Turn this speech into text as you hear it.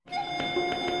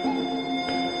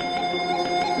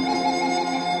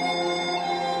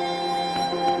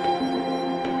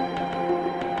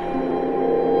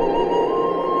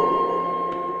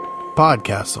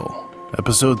PodCastle,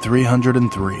 Episode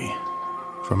 303,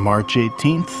 from March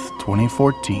 18th,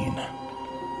 2014.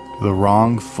 The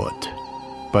Wrong Foot,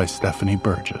 by Stephanie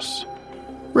Burgess.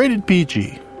 Rated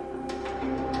PG.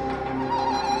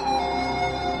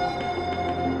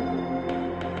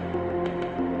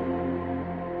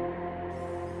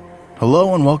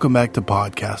 Hello and welcome back to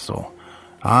PodCastle.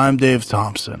 I'm Dave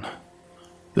Thompson.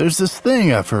 There's this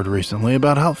thing I've heard recently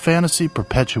about how fantasy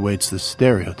perpetuates this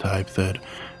stereotype that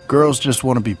girls just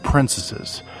want to be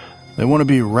princesses. They want to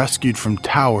be rescued from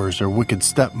towers or wicked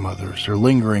stepmothers or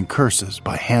lingering curses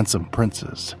by handsome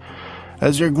princes.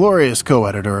 As your glorious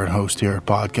co-editor and host here at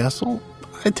PodCastle,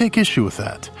 I take issue with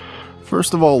that.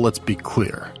 First of all, let's be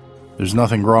clear. There's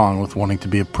nothing wrong with wanting to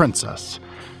be a princess.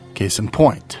 Case in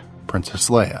point, Princess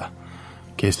Leia.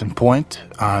 Case in point,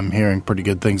 I'm hearing pretty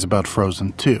good things about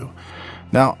Frozen 2.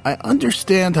 Now, I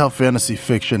understand how fantasy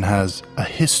fiction has a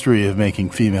history of making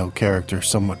female characters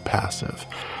somewhat passive.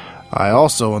 I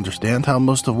also understand how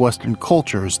most of Western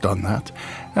culture has done that,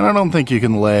 and I don't think you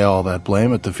can lay all that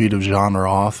blame at the feet of genre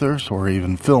authors or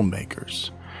even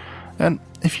filmmakers. And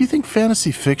if you think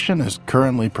fantasy fiction is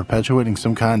currently perpetuating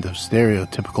some kind of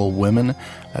stereotypical women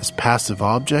as passive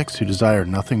objects who desire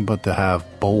nothing but to have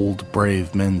bold,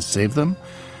 brave men save them,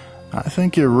 I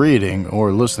think you're reading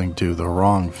or listening to the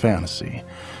wrong fantasy.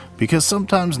 Because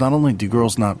sometimes not only do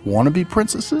girls not want to be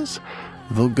princesses,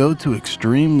 they'll go to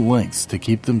extreme lengths to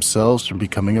keep themselves from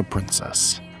becoming a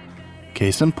princess.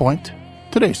 Case in point,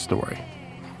 today's story.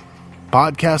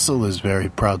 PodCastle is very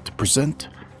proud to present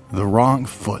The Wrong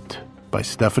Foot by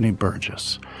Stephanie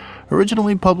Burgess,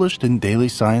 originally published in Daily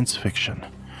Science Fiction.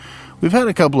 We've had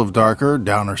a couple of darker,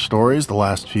 downer stories the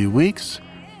last few weeks.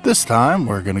 This time,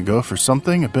 we're going to go for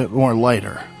something a bit more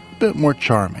lighter, a bit more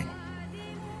charming.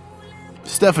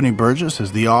 Stephanie Burgess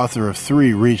is the author of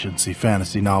 3 Regency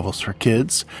fantasy novels for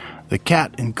kids, the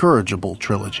Cat Incorrigible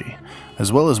trilogy,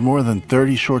 as well as more than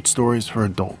 30 short stories for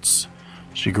adults.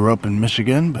 She grew up in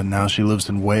Michigan, but now she lives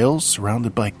in Wales,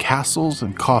 surrounded by castles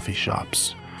and coffee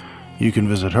shops. You can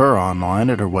visit her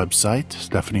online at her website,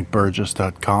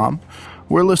 stephanieburgess.com,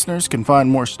 where listeners can find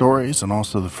more stories and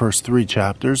also the first 3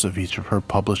 chapters of each of her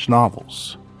published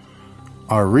novels.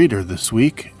 Our reader this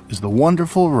week is the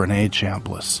wonderful Renee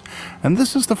Chambliss, and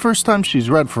this is the first time she's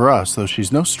read for us, though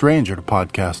she's no stranger to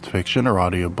podcast fiction or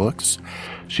audiobooks.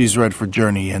 She's read for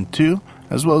Journey Into,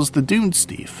 as well as The Dune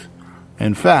Thief.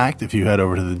 In fact, if you head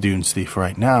over to The Dune Thief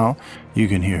right now, you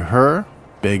can hear her,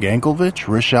 Big Anklevich,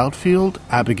 Rish Outfield,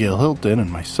 Abigail Hilton,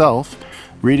 and myself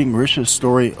reading Rish's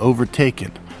story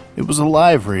Overtaken. It was a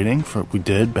live reading for what we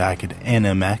did back at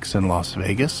NMX in Las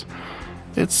Vegas.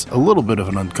 It's a little bit of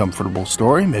an uncomfortable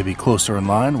story, maybe closer in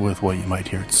line with what you might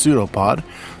hear at Pseudopod,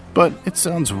 but it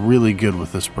sounds really good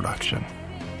with this production.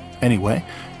 Anyway,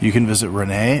 you can visit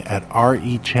Renee at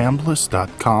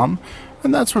rechambliss.com,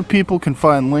 and that's where people can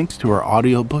find links to her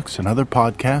audiobooks and other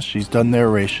podcasts she's done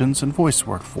narrations and voice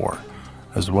work for,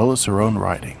 as well as her own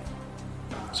writing.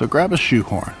 So grab a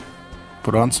shoehorn,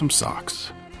 put on some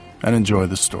socks, and enjoy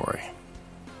the story.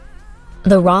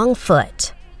 The Wrong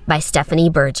Foot by Stephanie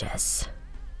Burgess.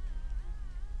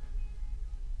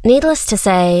 Needless to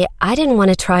say, I didn't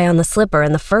want to try on the slipper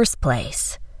in the first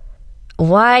place.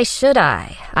 Why should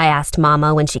I asked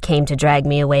Mama when she came to drag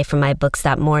me away from my books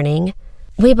that morning.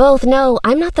 We both know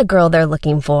I'm not the girl they're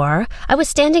looking for. I was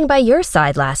standing by your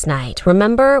side last night,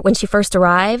 remember, when she first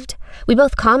arrived? We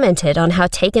both commented on how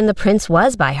taken the prince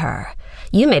was by her.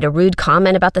 You made a rude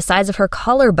comment about the size of her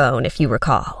collarbone, if you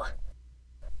recall.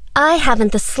 I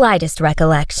haven't the slightest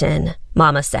recollection,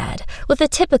 Mama said, with a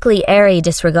typically airy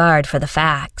disregard for the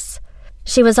facts.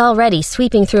 She was already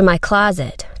sweeping through my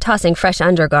closet, tossing fresh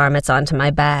undergarments onto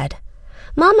my bed.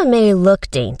 Mama may look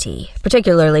dainty,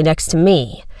 particularly next to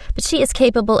me, but she is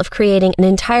capable of creating an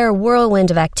entire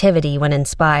whirlwind of activity when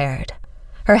inspired.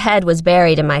 Her head was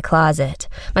buried in my closet,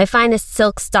 my finest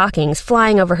silk stockings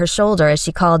flying over her shoulder as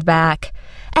she called back,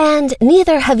 "And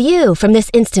neither have you from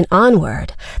this instant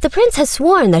onward. The prince has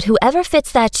sworn that whoever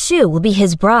fits that shoe will be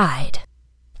his bride."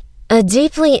 A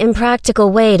deeply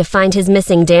impractical way to find his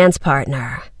missing dance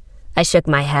partner. I shook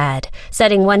my head,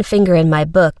 setting one finger in my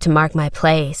book to mark my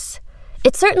place.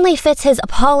 It certainly fits his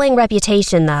appalling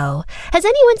reputation, though. Has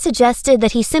anyone suggested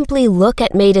that he simply look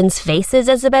at maidens' faces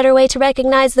as a better way to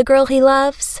recognize the girl he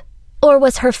loves? Or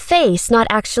was her face not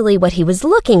actually what he was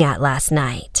looking at last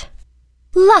night?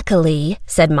 "Luckily,"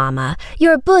 said Mama,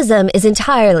 "your bosom is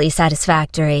entirely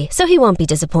satisfactory, so he won't be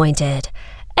disappointed.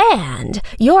 And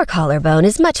your collarbone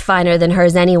is much finer than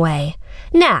hers anyway.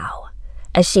 Now,"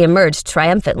 as she emerged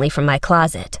triumphantly from my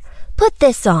closet, "put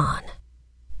this on."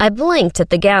 I blinked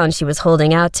at the gown she was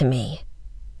holding out to me.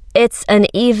 "It's an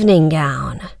evening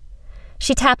gown."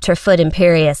 She tapped her foot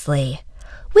imperiously.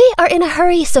 "We are in a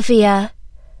hurry, Sophia.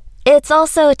 It's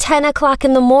also 10 o'clock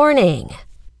in the morning."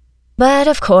 But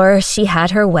of course, she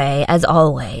had her way, as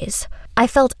always. I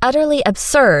felt utterly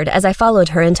absurd as I followed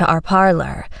her into our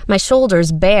parlor, my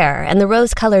shoulders bare and the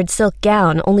rose-colored silk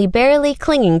gown only barely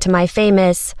clinging to my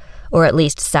famous, or at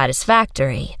least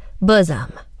satisfactory,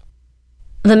 bosom.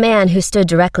 The man who stood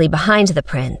directly behind the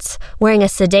prince, wearing a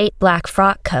sedate black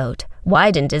frock coat,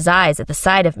 widened his eyes at the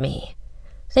sight of me.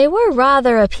 They were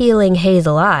rather appealing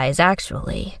hazel eyes,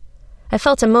 actually. I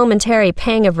felt a momentary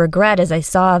pang of regret as I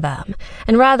saw them,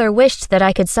 and rather wished that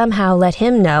I could somehow let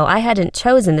him know I hadn't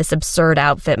chosen this absurd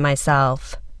outfit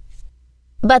myself.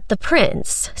 But the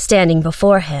prince, standing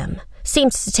before him,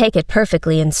 seemed to take it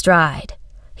perfectly in stride.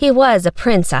 He was a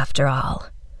prince, after all.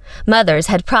 Mothers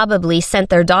had probably sent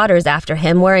their daughters after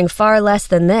him wearing far less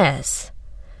than this.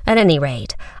 At any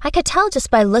rate, I could tell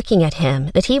just by looking at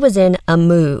him that he was in a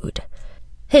mood.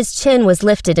 His chin was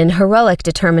lifted in heroic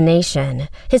determination.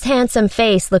 His handsome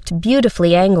face looked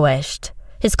beautifully anguished.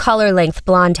 His collar-length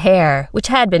blonde hair, which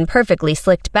had been perfectly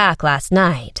slicked back last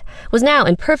night, was now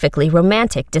in perfectly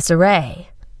romantic disarray.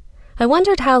 I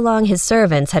wondered how long his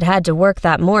servants had had to work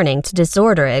that morning to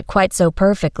disorder it quite so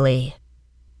perfectly.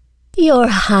 "Your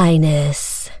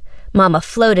Highness," Mama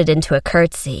floated into a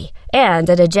curtsy, and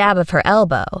at a jab of her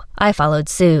elbow, I followed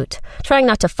suit, trying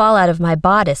not to fall out of my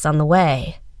bodice on the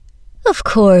way. "Of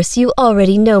course, you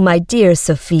already know my dear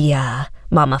Sophia,"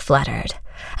 Mama fluttered,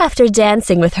 "after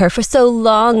dancing with her for so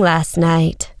long last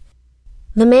night."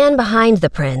 The man behind the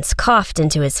prince coughed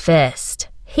into his fist.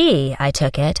 He, I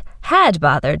took it, had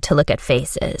bothered to look at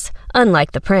faces,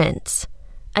 unlike the prince.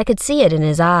 I could see it in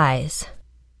his eyes.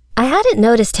 I hadn't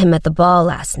noticed him at the ball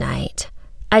last night.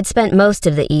 I'd spent most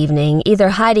of the evening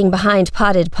either hiding behind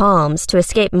potted palms to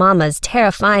escape Mama's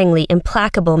terrifyingly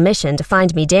implacable mission to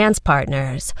find me dance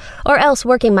partners, or else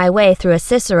working my way through a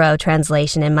Cicero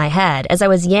translation in my head as I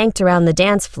was yanked around the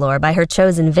dance floor by her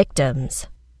chosen victims.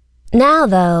 Now,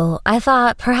 though, I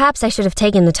thought perhaps I should have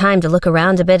taken the time to look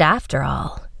around a bit after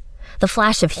all. The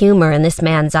flash of humor in this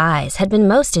man's eyes had been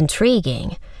most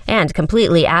intriguing, and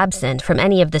completely absent from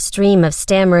any of the stream of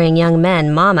stammering young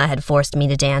men Mama had forced me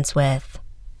to dance with.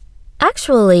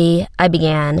 "Actually," I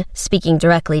began, speaking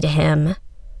directly to him.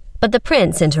 But the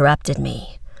prince interrupted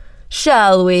me.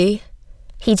 "Shall we?"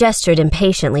 He gestured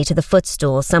impatiently to the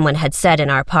footstool someone had set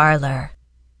in our parlor.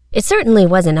 It certainly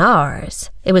wasn't ours.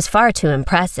 It was far too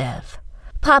impressive.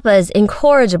 Papa's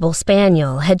incorrigible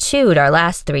spaniel had chewed our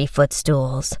last 3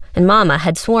 footstools, and Mama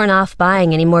had sworn off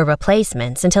buying any more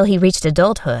replacements until he reached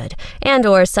adulthood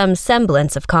and/or some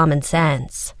semblance of common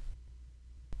sense.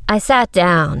 I sat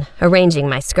down, arranging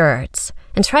my skirts,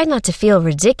 and tried not to feel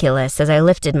ridiculous as I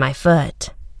lifted my foot.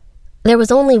 There was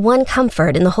only one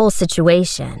comfort in the whole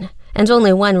situation, and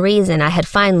only one reason I had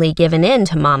finally given in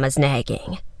to Mama's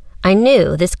nagging. I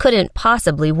knew this couldn't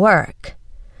possibly work.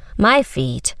 My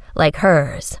feet, like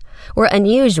hers, were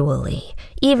unusually,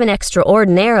 even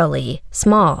extraordinarily,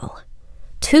 small.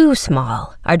 Too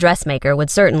small, our dressmaker would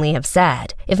certainly have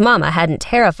said, if Mama hadn't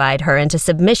terrified her into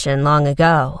submission long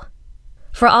ago.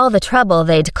 For all the trouble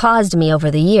they'd caused me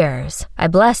over the years, I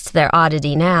blessed their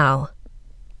oddity now.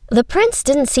 The prince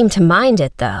didn't seem to mind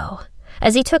it, though.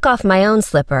 As he took off my own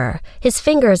slipper, his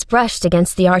fingers brushed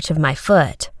against the arch of my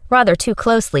foot, rather too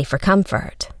closely for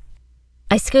comfort.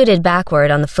 I scooted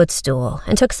backward on the footstool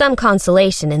and took some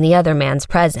consolation in the other man's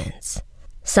presence.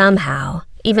 Somehow,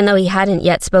 even though he hadn't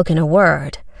yet spoken a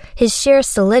word, his sheer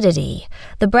solidity,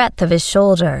 the breadth of his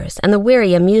shoulders, and the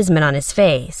weary amusement on his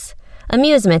face,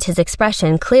 amusement his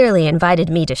expression clearly invited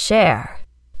me to share,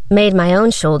 made my own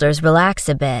shoulders relax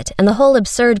a bit and the whole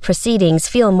absurd proceedings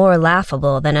feel more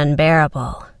laughable than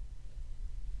unbearable.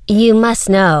 "You must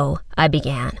know," I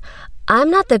began, "I'm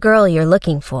not the girl you're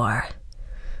looking for."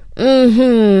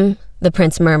 The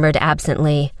prince murmured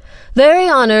absently. "Very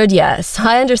honored, yes,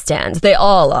 I understand. They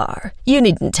all are. You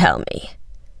needn't tell me."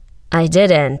 "I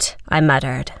didn't," I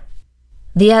muttered.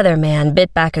 The other man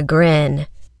bit back a grin.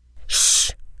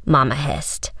 "Shh," Mama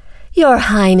hissed. "Your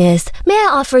Highness, may I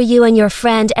offer you and your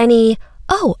friend any—"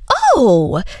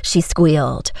 Oh, she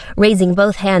squealed, raising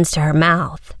both hands to her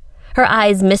mouth. Her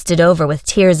eyes misted over with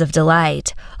tears of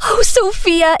delight. "Oh,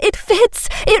 Sophia, it fits!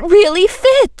 It really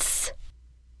fits!"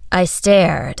 I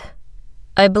stared.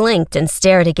 I blinked and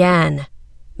stared again.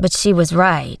 But she was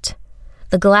right.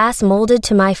 The glass molded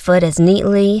to my foot as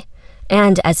neatly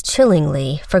and as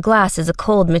chillingly, for glass is a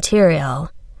cold material,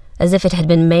 as if it had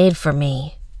been made for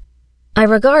me. I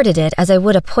regarded it as I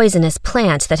would a poisonous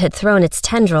plant that had thrown its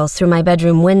tendrils through my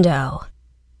bedroom window.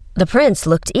 The prince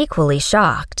looked equally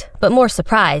shocked, but more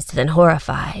surprised than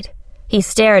horrified. He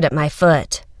stared at my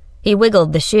foot. He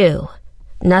wiggled the shoe.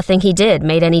 Nothing he did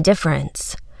made any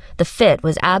difference. The fit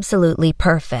was absolutely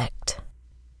perfect.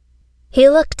 He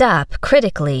looked up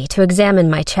critically to examine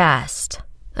my chest.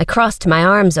 I crossed my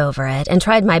arms over it and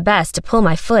tried my best to pull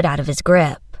my foot out of his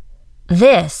grip.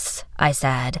 "This," I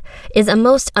said, "is a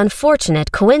most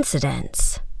unfortunate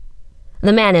coincidence."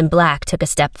 The man in black took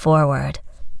a step forward.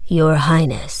 "Your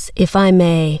Highness, if I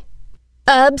may—"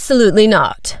 "Absolutely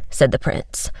not," said the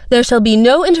prince. "There shall be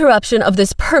no interruption of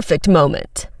this perfect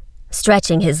moment."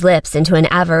 Stretching his lips into an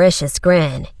avaricious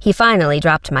grin, he finally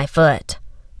dropped my foot.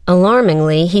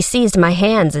 Alarmingly, he seized my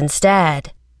hands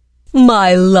instead.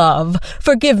 "My love,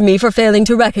 forgive me for failing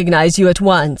to recognize you at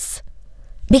once."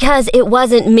 "Because it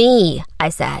wasn't me," I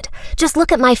said. "Just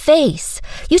look at my face.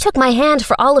 You took my hand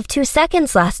for all of 2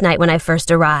 seconds last night when I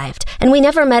first arrived, and we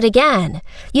never met again.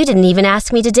 You didn't even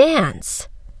ask me to dance."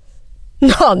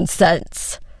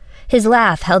 "Nonsense!" His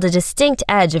laugh held a distinct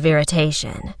edge of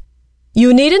irritation.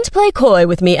 "You needn't play coy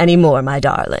with me any more, my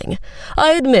darling.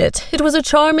 I admit it was a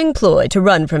charming ploy to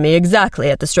run from me exactly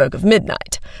at the stroke of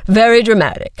midnight. Very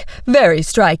dramatic, very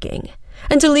striking.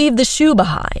 And to leave the shoe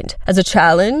behind as a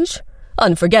challenge?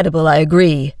 Unforgettable, I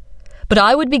agree. But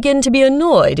I would begin to be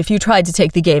annoyed if you tried to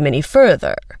take the game any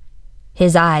further."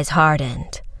 His eyes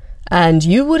hardened. "And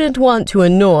you wouldn't want to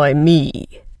annoy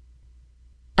me."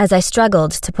 As I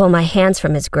struggled to pull my hands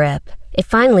from his grip, it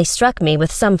finally struck me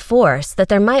with some force that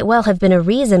there might well have been a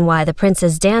reason why the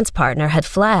prince's dance partner had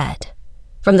fled.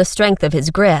 From the strength of his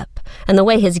grip and the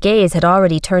way his gaze had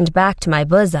already turned back to my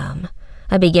bosom,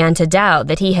 I began to doubt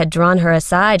that he had drawn her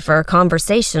aside for her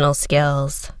conversational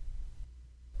skills.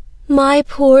 "My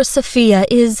poor Sophia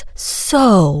is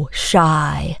so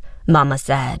shy," Mama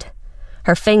said.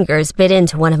 Her fingers bit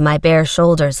into one of my bare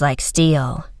shoulders like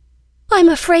steel. "I'm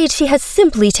afraid she has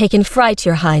simply taken fright,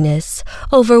 Your Highness,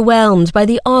 overwhelmed by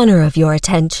the honor of your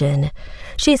attention.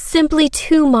 She is simply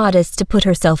too modest to put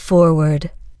herself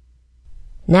forward."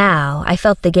 Now I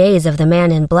felt the gaze of the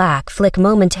man in black flick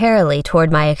momentarily toward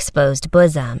my exposed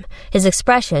bosom, his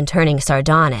expression turning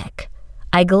sardonic.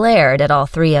 I glared at all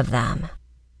three of them.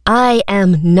 "I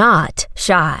am not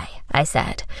shy," I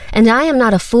said, "and I am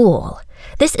not a fool.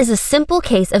 This is a simple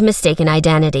case of mistaken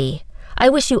identity. I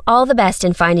wish you all the best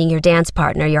in finding your dance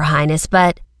partner, Your Highness,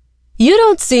 but—" "You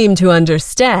don't seem to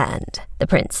understand," the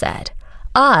prince said.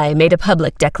 "I made a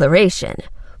public declaration.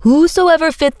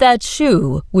 Whosoever fit that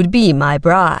shoe would be my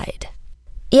bride."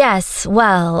 "Yes,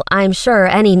 well, I'm sure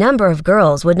any number of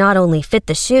girls would not only fit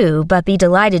the shoe, but be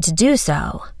delighted to do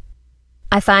so."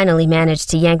 I finally managed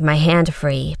to yank my hand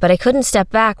free, but I couldn't step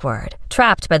backward,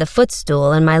 trapped by the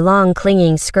footstool and my long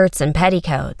clinging skirts and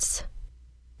petticoats.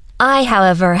 "I,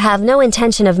 however, have no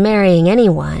intention of marrying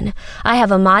anyone. I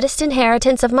have a modest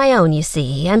inheritance of my own, you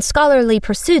see, and scholarly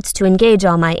pursuits to engage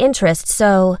all my interests,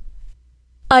 so—"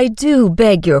 "I do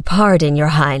beg your pardon, Your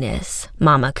Highness,"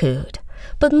 Mama cooed,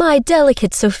 "but my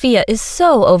delicate Sophia is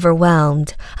so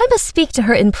overwhelmed. I must speak to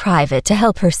her in private to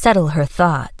help her settle her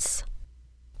thoughts."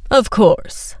 "Of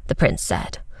course," the prince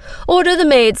said. "Order the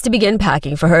maids to begin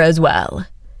packing for her as well."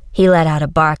 He let out a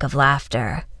bark of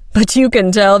laughter. "But you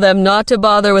can tell them not to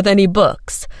bother with any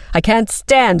books. I can't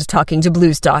stand talking to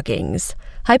bluestockings.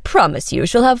 I promise you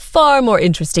she'll have far more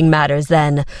interesting matters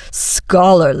than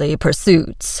scholarly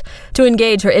pursuits to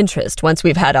engage her interest once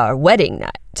we've had our wedding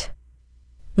night."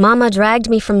 Mama dragged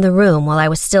me from the room while I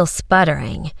was still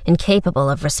sputtering, incapable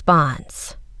of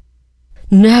response.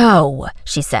 "No,"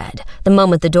 she said, the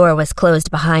moment the door was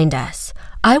closed behind us.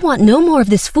 "I want no more of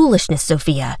this foolishness,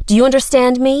 Sophia. Do you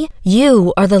understand me?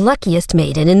 You are the luckiest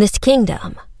maiden in this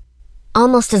kingdom."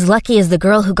 "Almost as lucky as the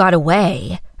girl who got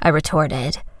away," I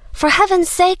retorted. "For heaven's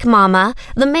sake, Mama,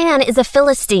 the man is a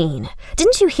Philistine.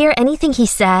 Didn't you hear anything he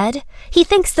said? He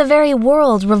thinks the very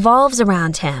world revolves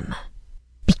around him."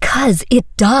 "Because it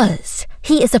does.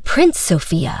 He is a prince,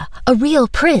 Sophia, a real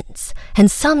prince,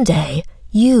 and someday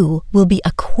you will be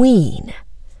a queen."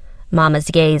 Mama's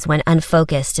gaze went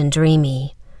unfocused and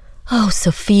dreamy. "Oh,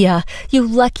 Sophia, you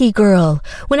lucky girl,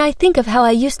 when I think of how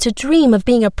I used to dream of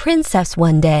being a princess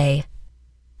one day."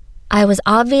 I was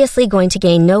obviously going to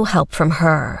gain no help from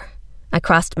her. I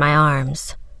crossed my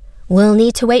arms. "We'll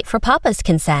need to wait for Papa's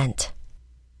consent."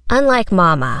 Unlike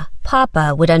Mama,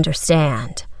 Papa would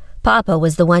understand. Papa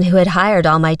was the one who had hired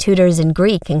all my tutors in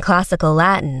Greek and classical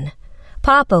Latin.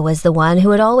 Papa was the one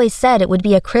who had always said it would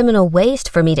be a criminal waste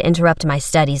for me to interrupt my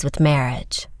studies with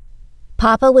marriage.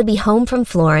 Papa would be home from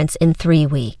Florence in 3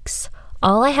 weeks.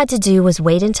 All I had to do was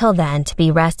wait until then to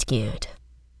be rescued.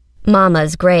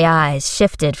 Mama's gray eyes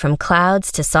shifted from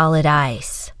clouds to solid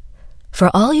ice. For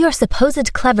all your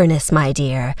supposed cleverness, my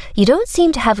dear, you don't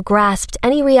seem to have grasped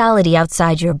any reality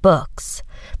outside your books.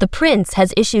 The prince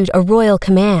has issued a royal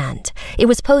command. It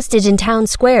was posted in town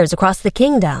squares across the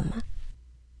kingdom.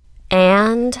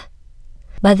 And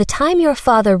by the time your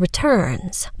father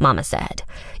returns, Mama said,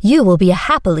 you will be a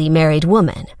happily married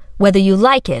woman, whether you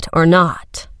like it or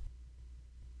not.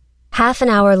 Half an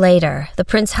hour later, the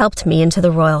prince helped me into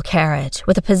the royal carriage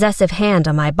with a possessive hand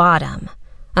on my bottom.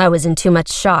 I was in too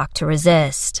much shock to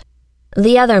resist.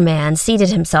 The other man seated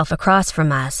himself across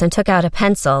from us and took out a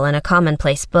pencil and a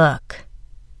commonplace book.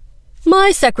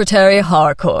 "My secretary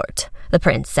Harcourt," the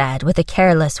prince said with a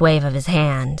careless wave of his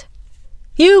hand.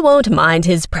 "You won't mind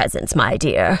his presence, my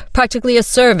dear. Practically a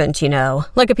servant, you know,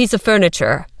 like a piece of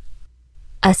furniture."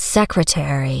 A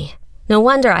secretary. No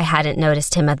wonder I hadn't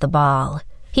noticed him at the ball.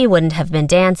 He wouldn't have been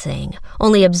dancing,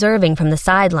 only observing from the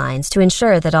sidelines to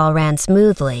ensure that all ran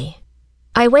smoothly.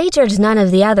 I wagered none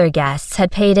of the other guests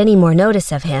had paid any more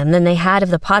notice of him than they had of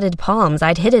the potted palms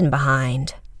I'd hidden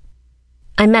behind.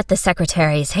 I met the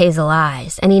secretary's hazel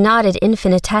eyes, and he nodded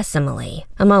infinitesimally,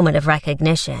 a moment of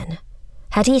recognition.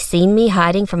 Had he seen me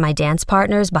hiding from my dance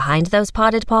partners behind those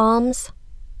potted palms?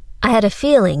 I had a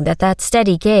feeling that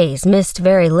steady gaze missed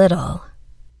very little.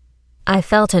 I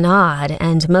felt an odd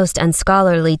and most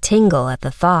unscholarly tingle at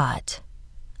the thought.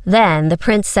 Then the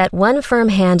prince set one firm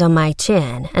hand on my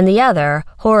chin and the other,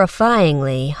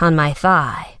 horrifyingly, on my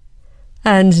thigh.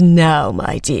 "And now,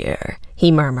 my dear,"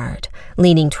 he murmured,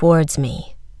 leaning towards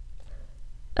me.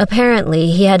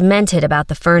 Apparently, he had meant it about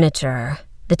the furniture.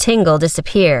 The tingle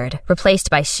disappeared, replaced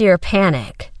by sheer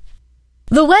panic.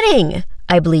 "The wedding!"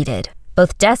 I bleated,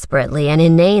 both desperately and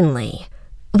inanely.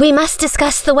 "We must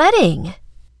discuss the wedding!"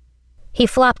 He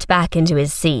flopped back into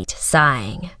his seat,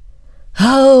 sighing.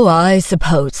 "Oh, I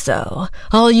suppose so.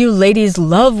 All you ladies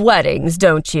love weddings,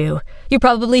 don't you? You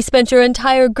probably spent your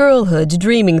entire girlhood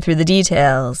dreaming through the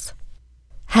details."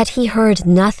 Had he heard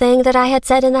nothing that I had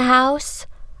said in the house?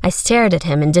 I stared at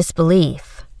him in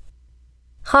disbelief.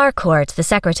 Harcourt, the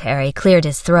secretary, cleared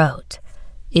his throat.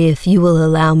 "If you will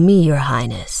allow me, Your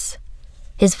Highness."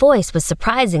 His voice was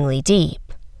surprisingly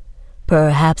deep.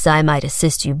 "Perhaps I might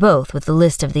assist you both with the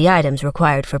list of the items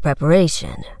required for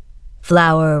preparation.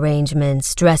 Flower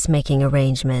arrangements, dressmaking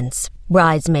arrangements,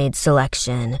 bridesmaid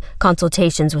selection,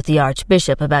 consultations with the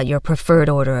Archbishop about your preferred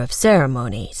order of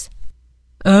ceremonies."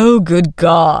 "Oh, good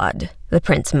God," the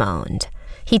prince moaned.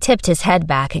 He tipped his head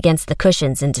back against the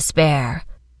cushions in despair.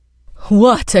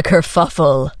 "What a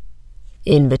kerfuffle!"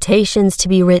 "Invitations to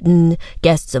be written,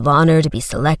 guests of honor to be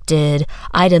selected,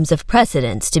 items of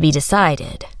precedence to be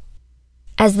decided."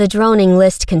 As the droning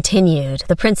list continued,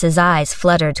 the prince's eyes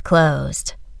fluttered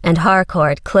closed, and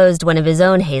Harcourt closed one of his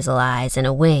own hazel eyes in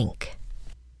a wink.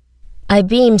 I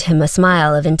beamed him a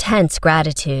smile of intense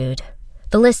gratitude.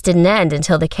 The list didn't end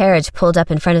until the carriage pulled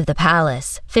up in front of the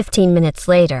palace, 15 minutes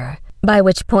later, by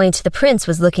which point the prince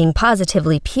was looking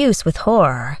positively puce with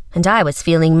horror, and I was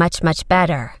feeling much, much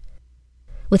better.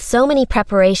 With so many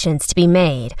preparations to be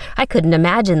made, I couldn't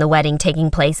imagine the wedding taking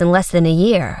place in less than a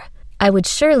year. I would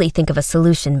surely think of a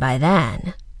solution by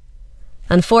then.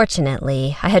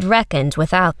 Unfortunately, I had reckoned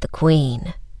without the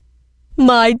queen.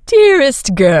 "My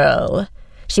dearest girl!"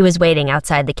 She was waiting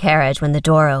outside the carriage when the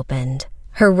door opened,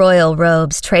 her royal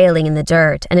robes trailing in the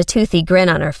dirt and a toothy grin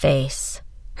on her face.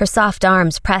 Her soft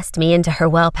arms pressed me into her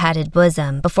well-padded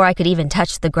bosom before I could even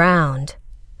touch the ground.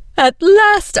 "At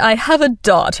last I have a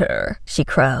daughter," she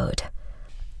crowed.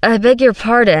 "I beg your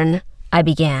pardon," I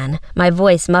began, my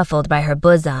voice muffled by her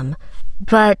bosom.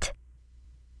 "But—"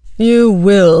 "You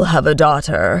will have a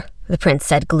daughter," the prince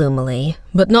said gloomily,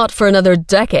 "but not for another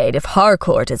decade if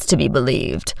Harcourt is to be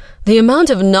believed. The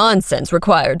amount of nonsense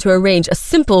required to arrange a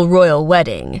simple royal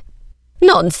wedding."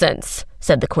 "Nonsense,"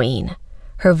 said the queen.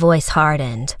 Her voice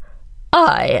hardened.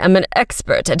 "I am an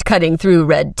expert at cutting through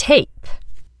red tape."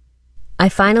 I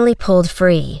finally pulled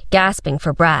free, gasping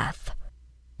for breath.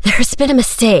 "There's been a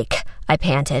mistake," I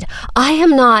panted. "I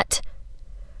am not—"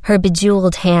 Her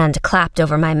bejeweled hand clapped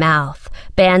over my mouth,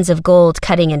 bands of gold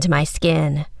cutting into my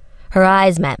skin. Her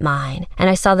eyes met mine, and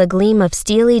I saw the gleam of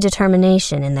steely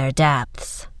determination in their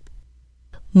depths.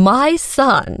 "My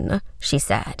son," she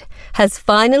said, "has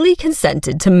finally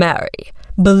consented to marry.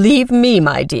 Believe me,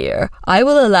 my dear, I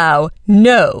will allow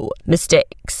no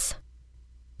mistakes."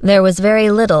 There was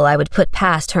very little I would put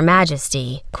past Her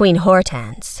Majesty, Queen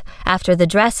Hortense, after the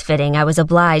dress fitting I was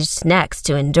obliged next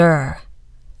to endure.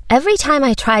 Every time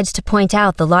I tried to point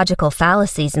out the logical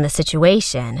fallacies in the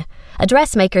situation, a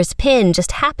dressmaker's pin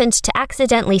just happened to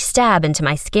accidentally stab into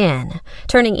my skin,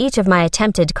 turning each of my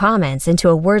attempted comments into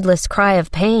a wordless cry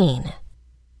of pain.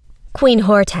 Queen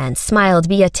Hortense smiled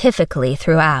beatifically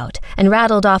throughout and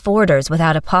rattled off orders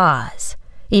without a pause.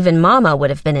 Even Mama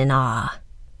would have been in awe.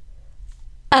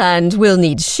 "And we'll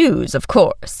need shoes, of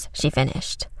course," she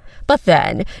finished. "But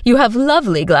then, you have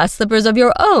lovely glass slippers of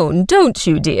your own, don't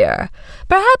you, dear?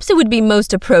 Perhaps it would be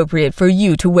most appropriate for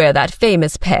you to wear that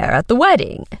famous pair at the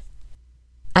wedding."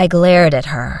 I glared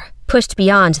at her, pushed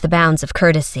beyond the bounds of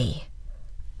courtesy.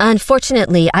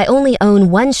 "Unfortunately, I only own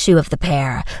one shoe of the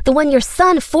pair, the one your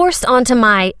son forced onto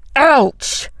my—"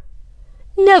 "Ouch!"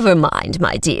 "Never mind,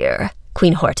 my dear,"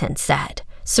 Queen Hortense said,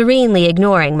 serenely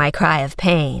ignoring my cry of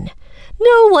pain.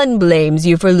 "No one blames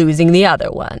you for losing the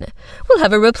other one. We'll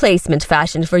have a replacement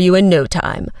fashioned for you in no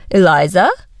time.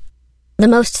 Eliza?" The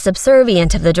most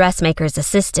subservient of the dressmaker's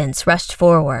assistants rushed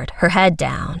forward, her head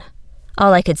down.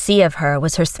 All I could see of her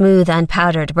was her smooth,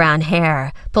 unpowdered brown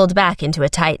hair, pulled back into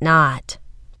a tight knot.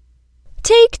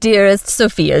 "Take dearest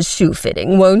Sophia's shoe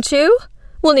fitting, won't you?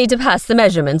 We'll need to pass the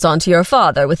measurements on to your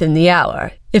father within the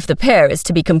hour, if the pair is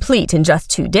to be complete in just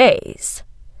 2 days.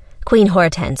 Queen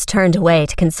Hortense turned away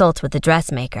to consult with the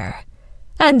dressmaker.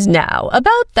 "And now,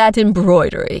 about that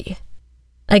embroidery."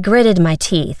 I gritted my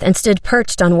teeth and stood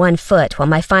perched on one foot while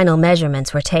my final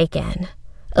measurements were taken.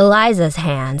 Eliza's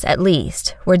hands, at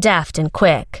least, were deft and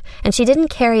quick, and she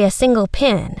didn't carry a single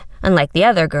pin, unlike the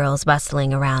other girls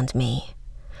bustling around me.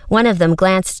 One of them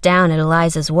glanced down at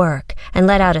Eliza's work and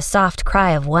let out a soft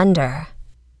cry of wonder.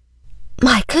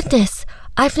 "My goodness,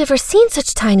 I've never seen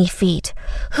such tiny feet.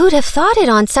 Who'd have thought it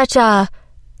on such a...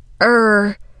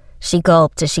 she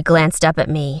gulped as she glanced up at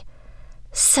me.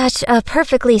 "Such a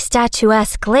perfectly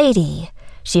statuesque lady,"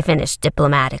 she finished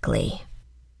diplomatically.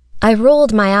 I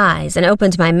rolled my eyes and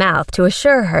opened my mouth to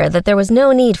assure her that there was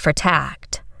no need for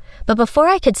tact. But before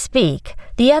I could speak,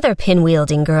 the other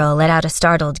pin-wielding girl let out a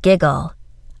startled giggle.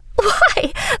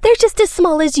 "Why, they're just as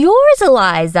small as yours,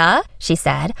 Eliza," she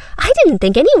said. "I didn't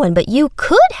think anyone but you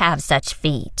could have such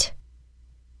feet."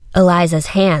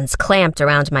 Eliza's hands clamped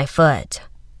around my foot.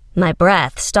 My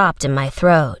breath stopped in my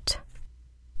throat.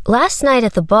 Last night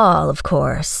at the ball, of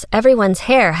course, everyone's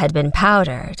hair had been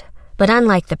powdered, but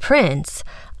unlike the prince,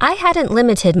 I hadn't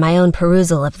limited my own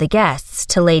perusal of the guests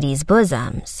to ladies'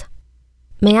 bosoms.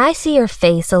 "May I see your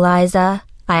face, Eliza?"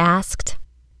 I asked.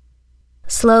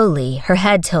 Slowly, her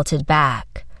head tilted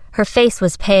back. Her face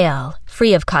was pale,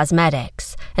 free of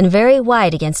cosmetics, and very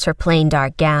white against her plain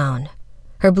dark gown.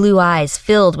 Her blue eyes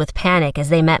filled with panic as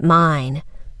they met mine.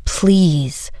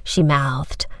 "Please," she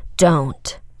mouthed,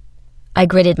 "don't." I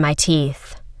gritted my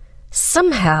teeth.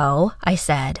 "Somehow," I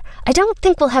said, "I don't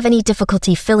think we'll have any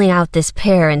difficulty filling out this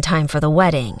pair in time for the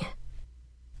wedding."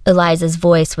 Eliza's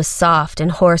voice was soft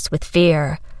and hoarse with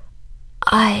fear.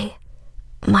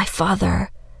 My father,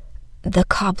 the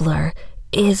cobbler,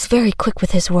 is very quick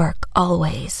with his work,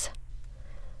 always."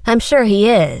 "I'm sure he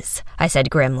is," I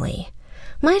said grimly.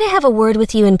 "Might I have a word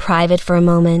with you in private for a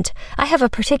moment? I have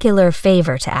a particular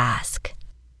favor to ask."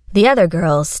 The other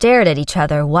girls stared at each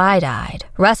other wide-eyed,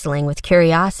 rustling with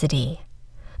curiosity.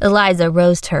 Eliza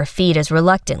rose to her feet as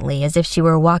reluctantly as if she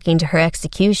were walking to her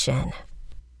execution.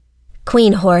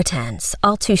 Queen Hortense,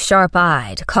 all too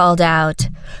sharp-eyed, called out,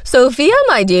 "Sophia,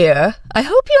 my dear, I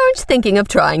hope you aren't thinking of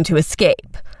trying to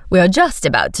escape. We are just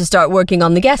about to start working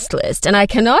on the guest list, and I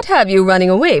cannot have you running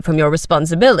away from your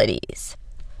responsibilities."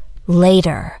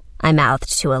 "Later," I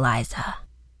mouthed to Eliza.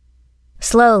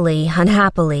 Slowly,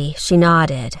 unhappily, she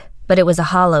nodded, but it was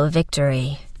a hollow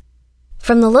victory.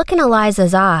 From the look in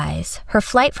Eliza's eyes, her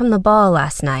flight from the ball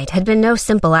last night had been no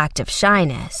simple act of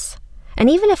shyness. And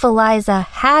even if Eliza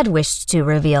had wished to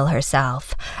reveal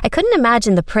herself, I couldn't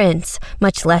imagine the prince,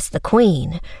 much less the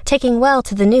queen, taking well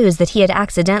to the news that he had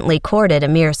accidentally courted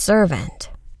a mere servant.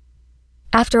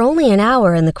 After only an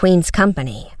hour in the queen's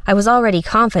company, I was already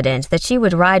confident that she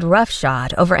would ride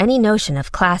roughshod over any notion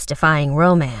of class-defying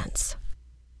romance.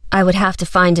 I would have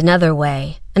to find another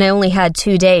way, and I only had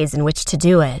 2 days in which to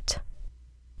do it.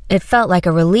 It felt like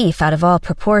a relief out of all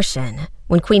proportion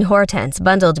when Queen Hortense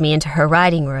bundled me into her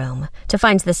riding room to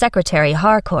find the Secretary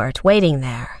Harcourt waiting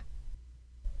there.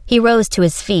 He rose to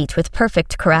his feet with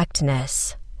perfect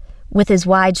correctness. With his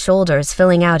wide shoulders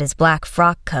filling out his black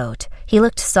frock coat, he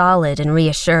looked solid and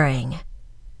reassuring.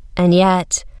 And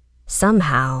yet,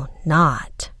 somehow,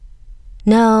 not.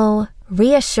 No,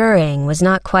 reassuring was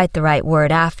not quite the right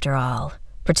word after all,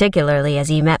 particularly as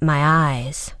he met my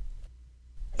eyes.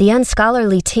 The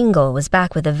unscholarly tingle was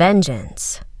back with a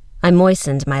vengeance. I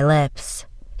moistened my lips.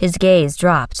 His gaze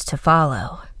dropped to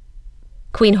follow.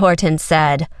 Queen Hortense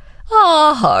said,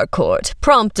 "Ah, Harcourt,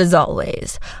 prompt as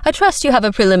always. I trust you have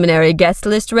a preliminary guest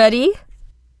list ready?"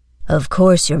 "Of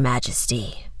course, Your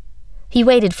Majesty." He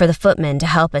waited for the footman to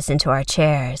help us into our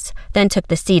chairs, then took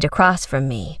the seat across from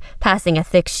me, passing a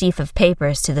thick sheaf of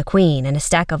papers to the Queen and a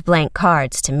stack of blank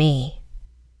cards to me.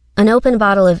 An open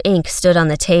bottle of ink stood on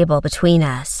the table between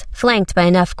us, flanked by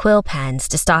enough quill pens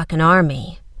to stock an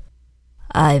army.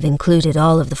 "I've included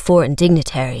all of the foreign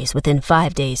dignitaries within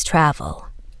 5 days' travel."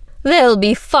 "They'll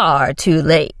be far too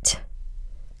late."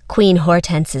 Queen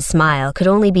Hortense's smile could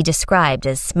only be described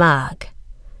as smug.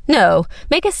 "No,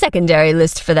 make a secondary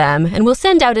list for them, and we'll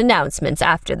send out announcements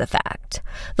after the fact.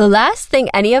 The last thing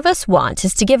any of us want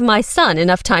is to give my son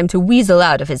enough time to weasel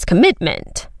out of his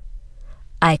commitment."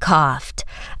 I coughed.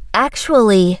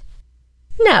 "Actually—"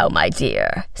 "Now, my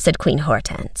dear," said Queen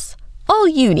Hortense, "all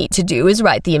you need to do is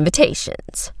write the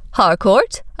invitations.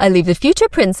 Harcourt, I leave the future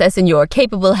princess in your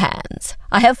capable hands.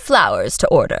 I have flowers to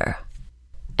order."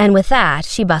 And with that,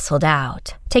 she bustled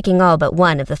out, taking all but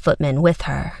one of the footmen with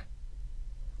her.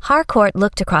 Harcourt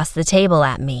looked across the table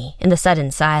at me in the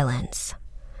sudden silence.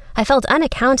 I felt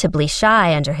unaccountably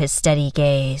shy under his steady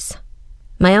gaze.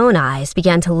 My own eyes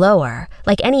began to lower,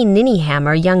 like any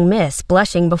ninny-hammer young miss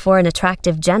blushing before an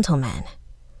attractive gentleman.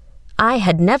 I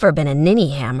had never been a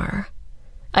ninny-hammer.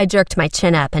 I jerked my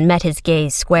chin up and met his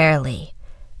gaze squarely.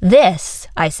 "This,"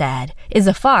 I said, "is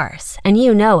a farce, and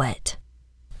you know it."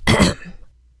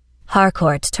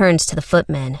 Harcourt turned to the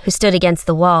footman, who stood against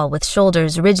the wall with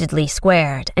shoulders rigidly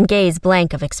squared and gaze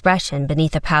blank of expression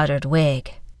beneath a powdered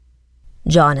wig.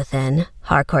 "Jonathan,"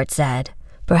 Harcourt said,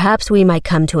 "perhaps we might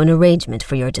come to an arrangement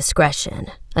for your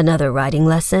discretion. Another riding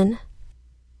lesson?"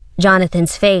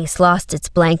 Jonathan's face lost its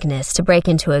blankness to break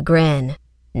into a grin.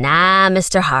 "Nah,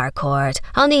 Mr. Harcourt,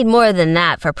 I'll need more than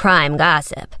that for prime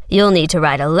gossip. You'll need to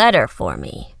write a letter for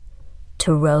me."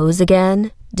 "To Rose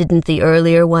again? Didn't the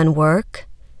earlier one work?"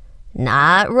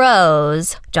 "Not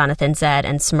Rose," Jonathan said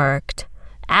and smirked.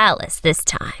 "Alice this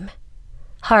time."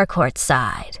 Harcourt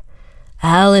sighed.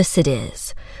 "Alice it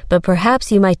is, but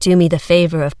perhaps you might do me the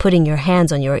favor of putting your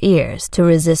hands on your ears to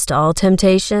resist all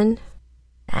temptation?"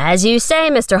 "As you say,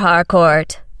 Mr.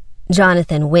 Harcourt."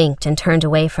 Jonathan winked and turned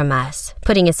away from us,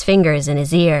 putting his fingers in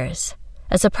his ears.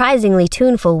 A surprisingly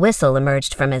tuneful whistle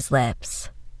emerged from his lips.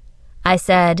 I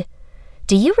said,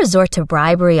 "Do you resort to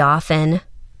bribery often?"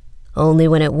 "Only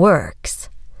when it works."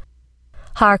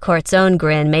 Harcourt's own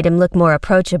grin made him look more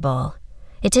approachable.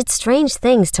 It did strange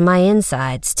things to my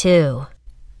insides, too.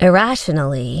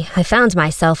 Irrationally, I found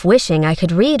myself wishing I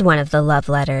could read one of the love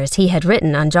letters he had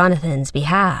written on Jonathan's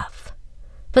behalf.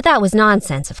 But that was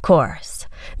nonsense, of course,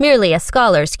 merely a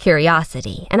scholar's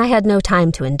curiosity, and I had no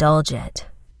time to indulge it.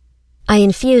 I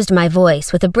infused my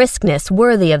voice with a briskness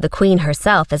worthy of the Queen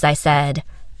herself as I said,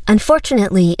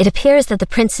 "Unfortunately, it appears that the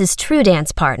prince's true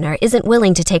dance partner isn't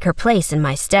willing to take her place in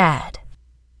my stead."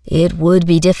 "It would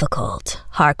be difficult,"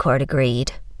 Harcourt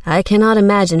agreed. "I cannot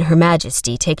imagine Her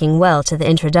Majesty taking well to the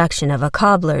introduction of a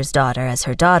cobbler's daughter as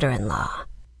her daughter-in-law."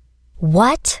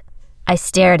 "What?" I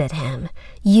stared at him.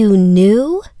 "You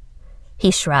knew?" He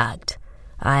shrugged.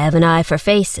 "I have an eye for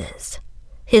faces."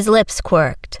 His lips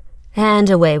quirked. "And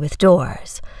a way with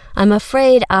doors. I'm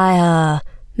afraid I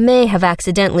may have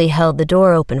accidentally held the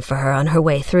door open for her on her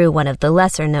way through one of the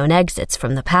lesser-known exits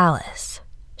from the palace.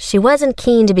 She wasn't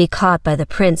keen to be caught by the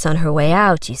prince on her way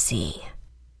out, you see."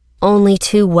 "Only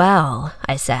too well,"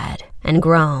 I said, and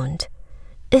groaned.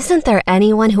 "Isn't there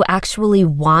anyone who actually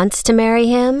wants to marry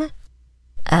him?"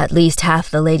 "At least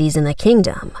half the ladies in the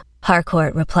kingdom,"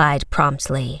 Harcourt replied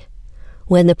promptly.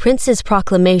 "When the prince's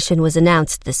proclamation was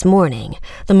announced this morning,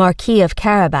 the Marquis of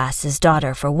Carabas's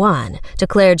daughter, for one,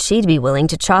 declared she'd be willing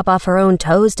to chop off her own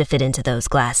toes to fit into those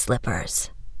glass slippers.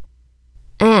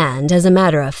 And, as a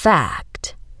matter of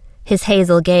fact," his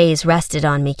hazel gaze rested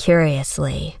on me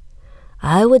curiously,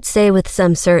 "I would say with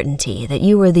some certainty that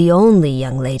you were the only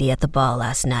young lady at the ball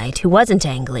last night who wasn't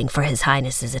angling for His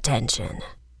Highness's attention."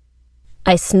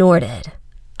 I snorted.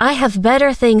 I have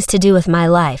better things to do with my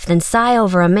life than sigh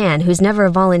over a man who's never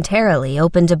voluntarily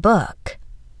opened a book.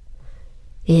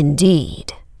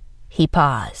 "Indeed." He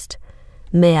paused.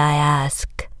 "May I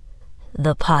ask,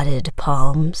 the potted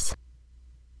palms?"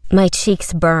 My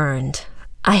cheeks burned.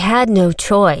 I had no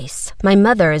choice. My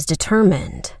mother is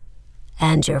determined.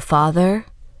 "And your father?"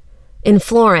 "In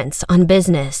Florence, on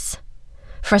business."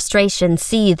 Frustration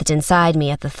seethed inside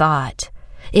me at the thought.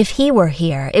 If he were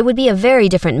here, it would be a very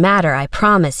different matter, I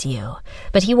promise you,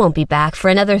 but he won't be back for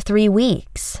another 3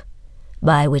 weeks.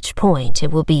 By which point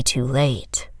it will be too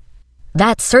late.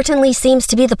 "That certainly seems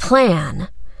to be the plan."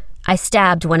 I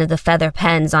stabbed one of the feather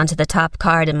pens onto the top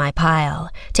card in my pile,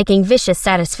 taking vicious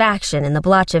satisfaction in the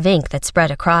blotch of ink that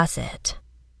spread across it.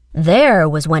 There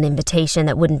was one invitation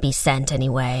that wouldn't be sent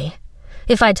anyway.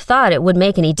 If I'd thought it would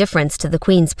make any difference to the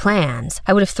Queen's plans,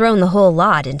 I would have thrown the whole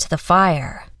lot into the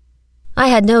fire. I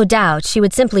had no doubt she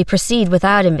would simply proceed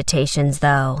without invitations,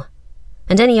 though,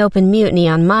 and any open mutiny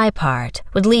on my part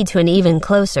would lead to an even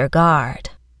closer guard.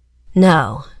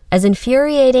 No, as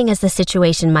infuriating as the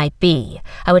situation might be,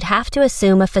 I would have to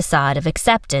assume a facade of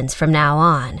acceptance from now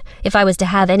on if I was to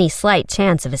have any slight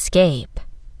chance of escape.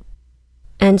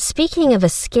 And speaking of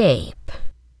escape,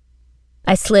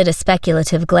 I slid a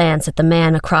speculative glance at the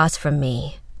man across from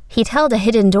me. He'd held a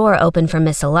hidden door open for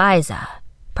Miss Eliza.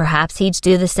 Perhaps he'd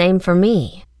do the same for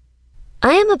me.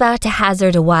 I am about to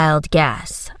hazard a wild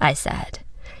guess, I said.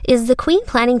 Is the Queen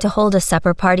planning to hold a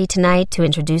supper party tonight to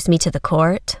introduce me to the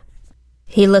court?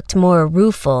 He looked more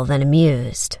rueful than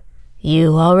amused.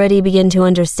 You already begin to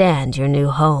understand your new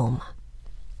home.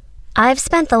 I've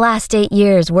spent the last 8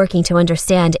 years working to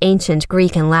understand ancient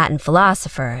Greek and Latin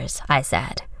philosophers, I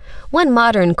said. One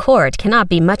modern court cannot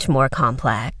be much more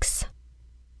complex.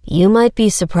 You might be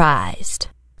surprised.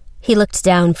 He looked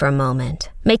down for a moment,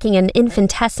 making an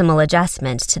infinitesimal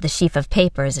adjustment to the sheaf of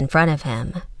papers in front of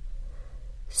him.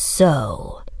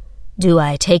 So, do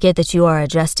I take it that you are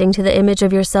adjusting to the image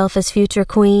of yourself as future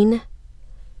queen?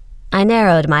 I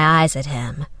narrowed my eyes at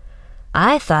him.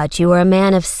 I thought you were a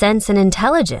man of sense and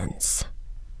intelligence.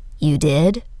 You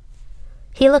did?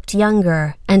 He looked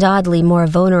younger and oddly more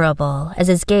vulnerable as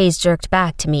his gaze jerked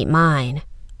back to meet mine.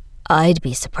 I'd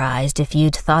be surprised if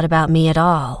you'd thought about me at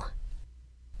all.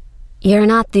 You're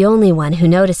not the only one who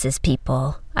notices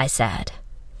people, I said.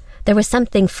 There was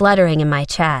something fluttering in my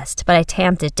chest, but I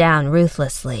tamped it down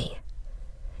ruthlessly.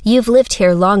 You've lived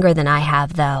here longer than I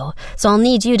have, though, so I'll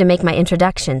need you to make my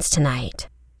introductions tonight.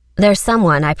 There's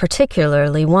someone I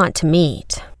particularly want to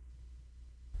meet.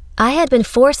 I had been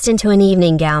forced into an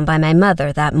evening gown by my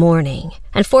mother that morning,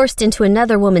 and forced into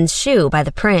another woman's shoe by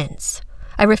the prince.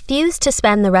 I refused to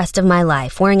spend the rest of my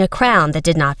life wearing a crown that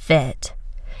did not fit.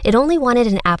 It only wanted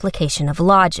an application of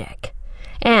logic,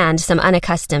 and some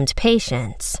unaccustomed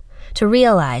patience, to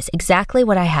realize exactly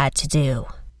what I had to do.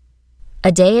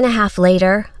 A day and a half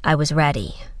later, I was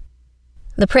ready.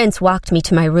 The prince walked me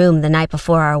to my room the night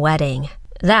before our wedding.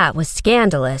 That was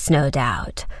scandalous, no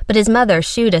doubt, but his mother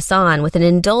shooed us on with an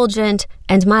indulgent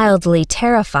and mildly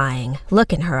terrifying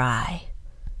look in her eye.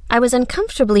 I was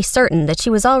uncomfortably certain that she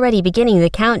was already beginning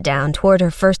the countdown toward her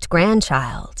first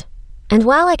grandchild. And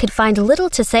while I could find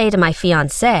little to say to my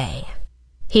fiancé,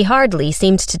 he hardly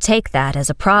seemed to take that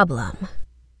as a problem.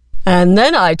 And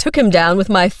then I took him down with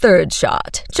my third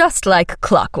shot, just like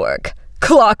clockwork.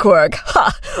 Clockwork!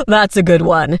 Ha! That's a good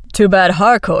one. Too bad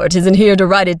Harcourt isn't here to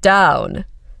write it down.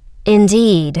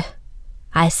 Indeed.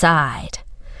 I sighed.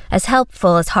 As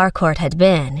helpful as Harcourt had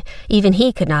been, even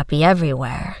he could not be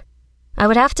everywhere. I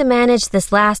would have to manage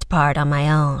this last part on my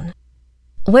own.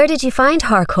 Where did you find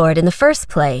Harcourt in the first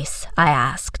place? I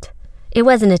asked. It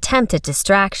was an attempt at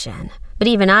distraction, but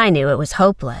even I knew it was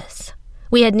hopeless.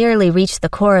 We had nearly reached the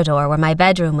corridor where my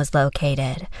bedroom was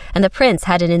located, and the prince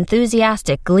had an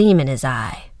enthusiastic gleam in his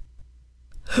eye.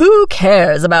 Who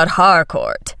cares about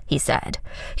Harcourt? He said.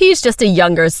 He's just a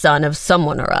younger son of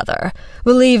someone or other.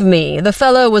 Believe me, the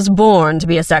fellow was born to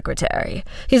be a secretary.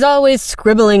 He's always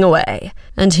scribbling away,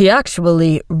 and he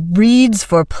actually reads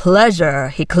for pleasure,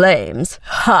 he claims.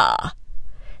 Ha!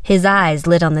 His eyes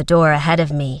lit on the door ahead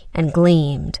of me and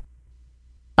gleamed.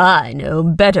 I know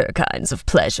better kinds of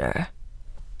pleasure.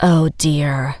 Oh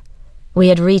dear. We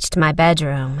had reached my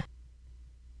bedroom.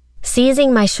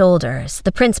 Seizing my shoulders,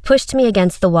 the prince pushed me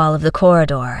against the wall of the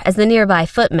corridor as the nearby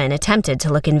footman attempted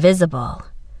to look invisible.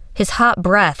 His hot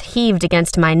breath heaved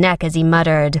against my neck as he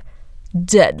muttered,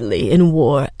 Deadly in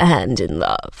war and in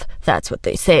love. That's what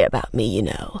they say about me, you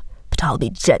know. But I'll be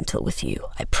gentle with you,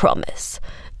 I promise.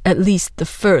 At least the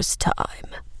first time.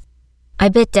 I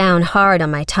bit down hard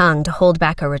on my tongue to hold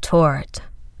back a retort.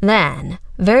 Then,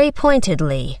 very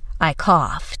pointedly, I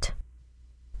coughed.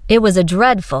 It was a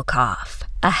dreadful cough,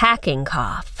 a hacking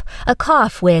cough, a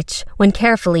cough which, when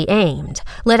carefully aimed,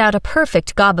 let out a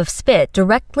perfect gob of spit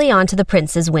directly onto the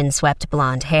prince's windswept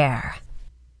blonde hair.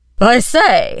 I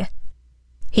say!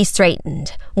 He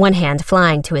straightened, one hand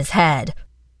flying to his head.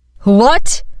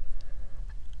 What?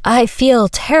 I feel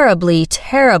terribly,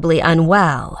 terribly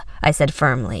unwell, I said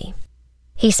firmly.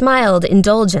 He smiled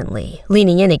indulgently,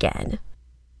 leaning in again.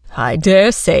 I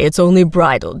dare say it's only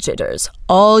bridal jitters.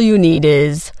 All you need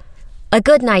is... A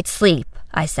good night's sleep,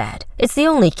 I said. It's the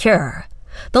only cure.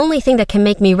 The only thing that can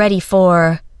make me ready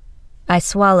for... I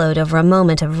swallowed over a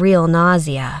moment of real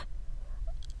nausea.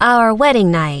 Our wedding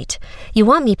night. You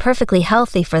want me perfectly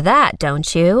healthy for that,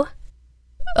 don't you?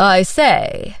 I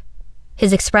say...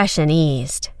 His expression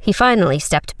eased. He finally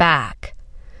stepped back.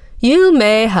 You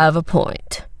may have a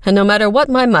point, and no matter what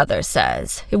my mother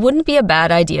says, it wouldn't be a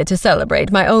bad idea to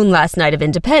celebrate my own last night of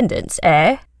independence,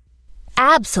 eh?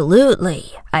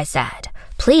 Absolutely, I said.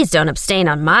 Please don't abstain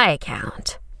on my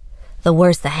account. The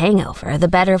worse the hangover, the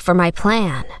better for my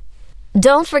plan.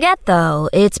 Don't forget, though,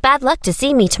 it's bad luck to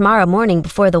see me tomorrow morning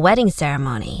before the wedding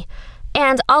ceremony,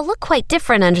 and I'll look quite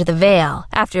different under the veil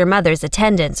after your mother's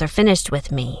attendants are finished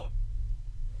with me.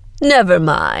 Never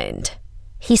mind.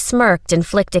 He smirked and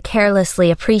flicked a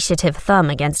carelessly appreciative thumb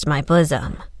against my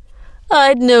bosom.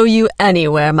 I'd know you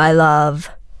anywhere, my love.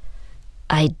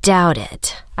 I doubt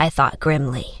it, I thought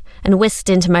grimly, and whisked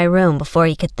into my room before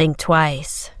he could think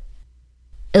twice.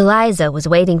 Eliza was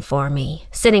waiting for me,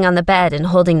 sitting on the bed and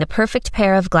holding the perfect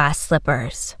pair of glass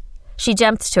slippers. She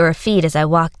jumped to her feet as I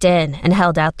walked in and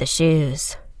held out the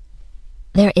shoes.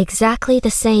 They're exactly the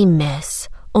same, miss,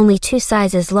 only 2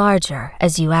 sizes larger,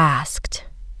 as you asked.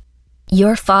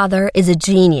 Your father is a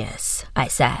genius, I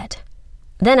said.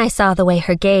 Then I saw the way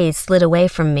her gaze slid away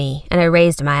from me, and I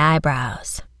raised my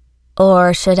eyebrows.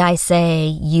 Or should I say,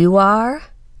 you are?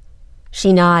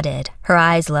 She nodded, her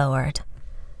eyes lowered.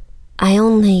 I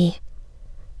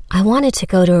wanted to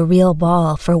go to a real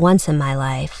ball for once in my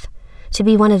life, to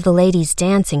be one of the ladies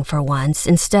dancing for once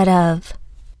instead of...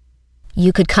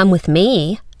 You could come with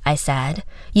me, I said.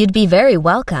 You'd be very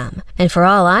welcome, and for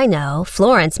all I know,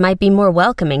 Florence might be more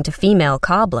welcoming to female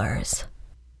cobblers.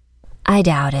 I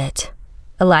doubt it,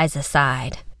 Eliza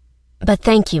sighed. But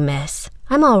thank you, miss.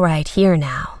 I'm all right here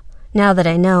now that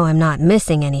I know I'm not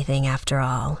missing anything after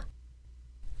all.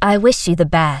 I wish you the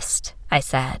best, I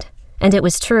said, and it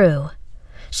was true.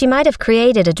 She might have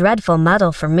created a dreadful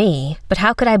muddle for me, but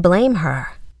how could I blame her?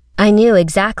 I knew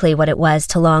exactly what it was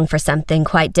to long for something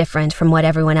quite different from what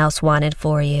everyone else wanted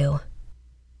for you.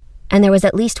 And there was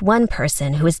at least one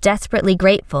person who was desperately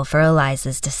grateful for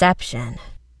Eliza's deception.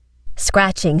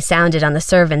 Scratching sounded on the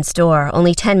servant's door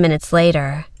only 10 minutes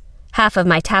later. Half of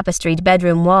my tapestried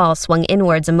bedroom wall swung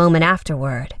inwards a moment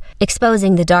afterward,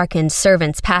 exposing the darkened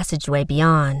servant's passageway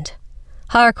beyond.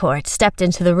 Harcourt stepped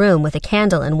into the room with a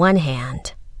candle in one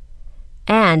hand,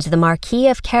 and the Marquis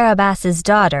of Carabas's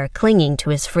daughter clinging to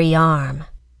his free arm.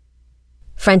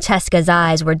 Francesca's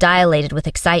eyes were dilated with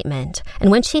excitement, and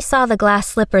when she saw the glass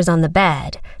slippers on the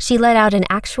bed, she let out an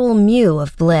actual mew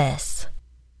of bliss.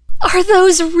 Are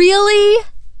those really?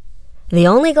 The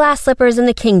only glass slippers in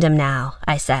the kingdom now,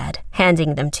 I said,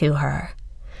 handing them to her.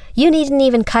 You needn't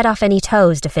even cut off any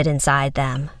toes to fit inside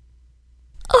them.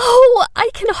 Oh, I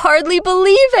can hardly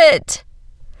believe it!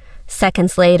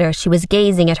 Seconds later, she was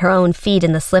gazing at her own feet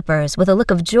in the slippers with a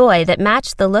look of joy that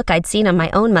matched the look I'd seen on my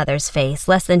own mother's face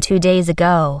less than 2 days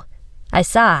ago. I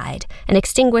sighed and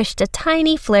extinguished a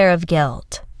tiny flare of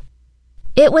guilt.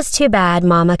 It was too bad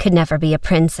Mama could never be a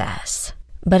princess,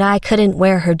 but I couldn't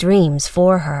wear her dreams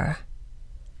for her.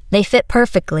 They fit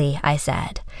perfectly, I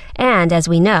said, and as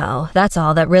we know, that's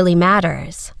all that really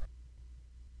matters.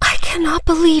 I cannot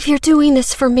believe you're doing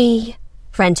this for me,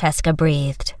 Francesca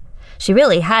breathed. She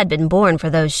really had been born for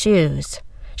those shoes.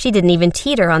 She didn't even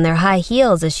teeter on their high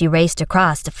heels as she raced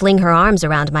across to fling her arms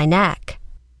around my neck.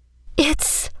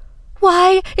 It's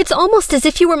almost as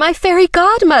if you were my fairy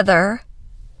godmother.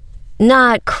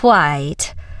 Not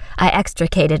quite. I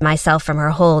extricated myself from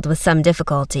her hold with some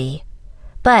difficulty.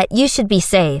 But you should be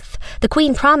safe. The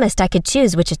Queen promised I could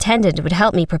choose which attendant would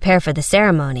help me prepare for the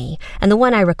ceremony, and the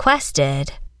one I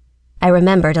requested, I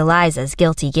remembered Eliza's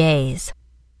guilty gaze,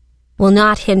 will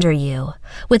not hinder you.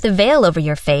 With the veil over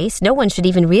your face, no one should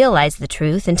even realize the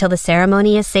truth until the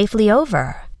ceremony is safely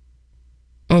over.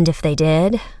 And if they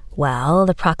did, well,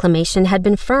 the proclamation had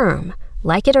been firm.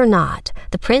 Like it or not,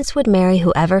 the prince would marry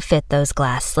whoever fit those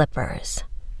glass slippers.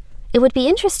 It would be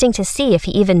interesting to see if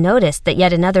he even noticed that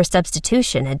yet another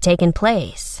substitution had taken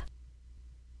place.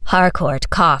 Harcourt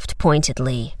coughed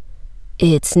pointedly.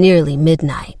 It's nearly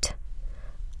midnight.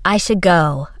 I should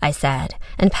go, I said,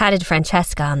 and patted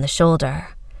Francesca on the shoulder.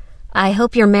 I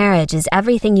hope your marriage is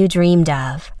everything you dreamed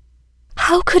of.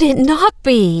 How could it not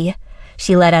be?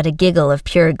 She let out a giggle of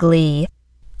pure glee.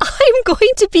 I'm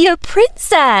going to be a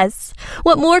princess!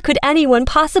 What more could anyone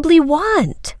possibly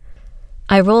want?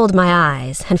 I rolled my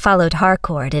eyes and followed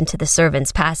Harcourt into the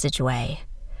servants' passageway.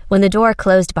 When the door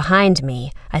closed behind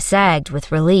me, I sagged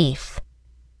with relief.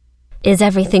 Is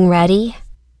everything ready?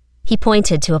 He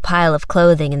pointed to a pile of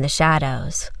clothing in the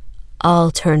shadows.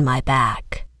 I'll turn my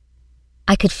back.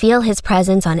 I could feel his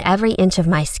presence on every inch of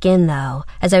my skin, though,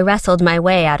 as I wrestled my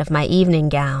way out of my evening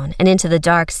gown and into the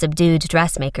dark, subdued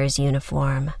dressmaker's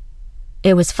uniform.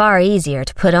 It was far easier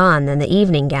to put on than the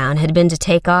evening gown had been to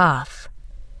take off.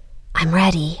 I'm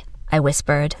ready, I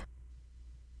whispered.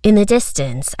 In the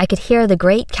distance, I could hear the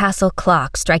great castle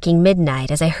clock striking midnight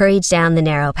as I hurried down the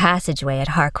narrow passageway at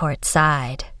Harcourt's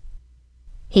side.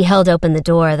 He held open the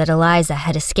door that Eliza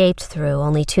had escaped through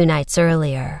only 2 nights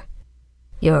earlier.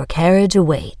 "Your carriage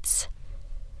awaits.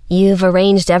 You've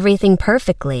arranged everything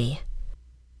perfectly."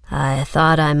 "I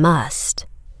thought I must."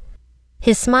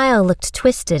 His smile looked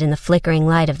twisted in the flickering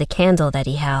light of the candle that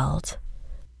he held.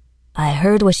 "I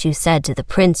heard what you said to the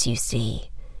prince, you see.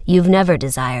 You've never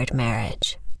desired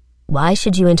marriage. Why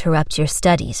should you interrupt your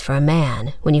studies for a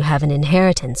man when you have an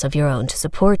inheritance of your own to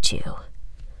support you?"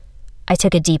 I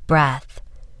took a deep breath.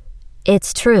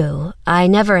 "It's true, I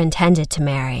never intended to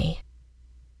marry."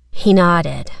 He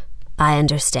nodded. "I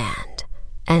understand.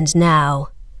 And now—"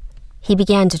 He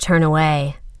began to turn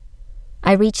away.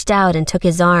 I reached out and took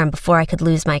his arm before I could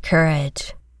lose my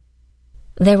courage.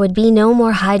 There would be no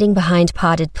more hiding behind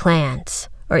potted plants,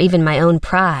 or even my own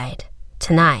pride,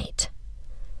 tonight.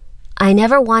 "I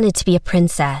never wanted to be a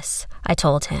princess," I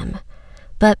told him,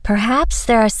 "but perhaps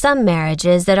there are some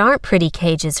marriages that aren't pretty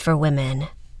cages for women.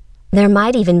 There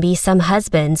might even be some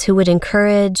husbands who would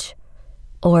encourage,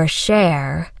 or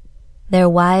share, their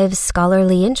wives'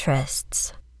 scholarly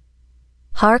interests."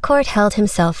 Harcourt held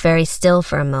himself very still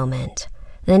for a moment.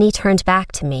 Then he turned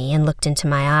back to me and looked into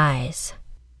my eyes.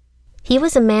 He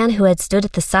was a man who had stood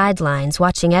at the sidelines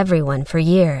watching everyone for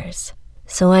years,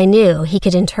 so I knew he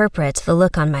could interpret the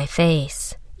look on my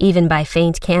face, even by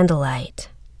faint candlelight.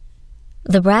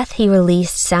 The breath he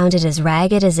released sounded as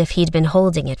ragged as if he'd been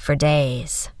holding it for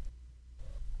days.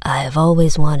 "I've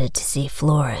always wanted to see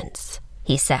Florence,"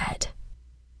 he said.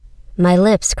 My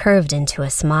lips curved into a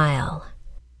smile.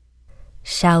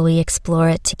 "Shall we explore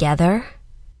it together?"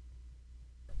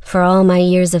 For all my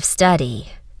years of study,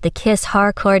 the kiss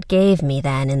Harcourt gave me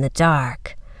then in the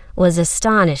dark was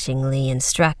astonishingly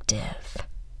instructive.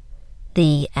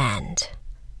 The end.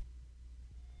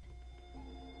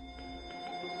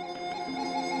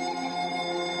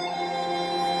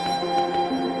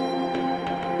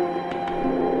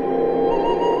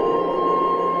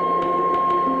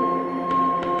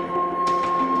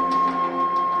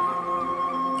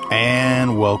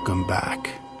 And welcome back.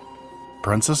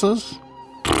 Princesses?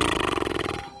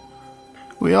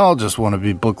 We all just want to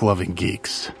be book-loving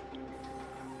geeks.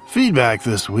 Feedback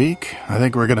this week. I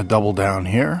think we're going to double down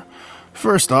here.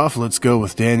 First off, let's go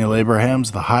with Daniel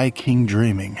Abraham's The High King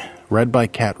Dreaming, read by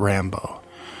Cat Rambo.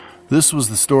 This was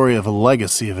the story of a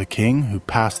legacy of a king who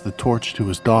passed the torch to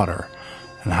his daughter,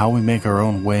 and how we make our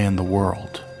own way in the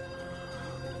world.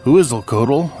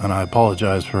 Huizelkodel, and I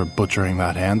apologize for butchering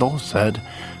that handle, said,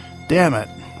 "Damn it,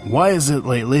 why is it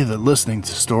lately that listening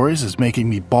to stories is making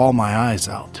me bawl my eyes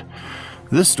out?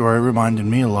 This story reminded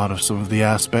me a lot of some of the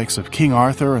aspects of King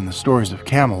Arthur and the stories of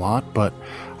Camelot, but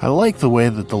I like the way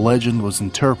that the legend was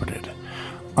interpreted.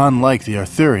 Unlike the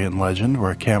Arthurian legend,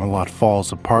 where Camelot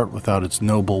falls apart without its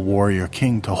noble warrior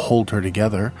king to hold her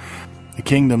together, the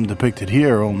kingdom depicted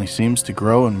here only seems to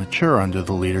grow and mature under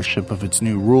the leadership of its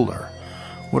new ruler.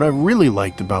 What I really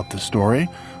liked about this story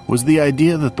was the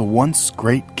idea that the once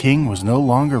great king was no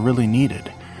longer really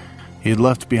needed. He had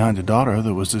left behind a daughter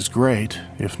that was as great,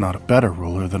 if not a better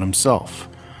ruler than himself.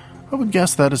 I would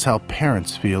guess that is how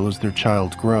parents feel as their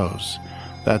child grows.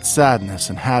 That sadness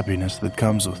and happiness that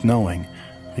comes with knowing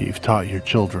that you've taught your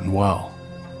children well.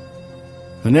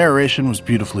 The narration was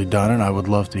beautifully done, and I would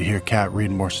love to hear Kat read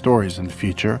more stories in the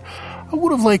future. I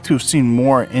would have liked to have seen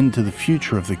more into the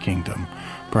future of the kingdom,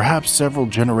 perhaps several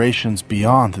generations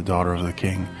beyond the daughter of the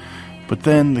king. But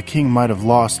then the king might have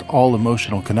lost all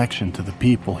emotional connection to the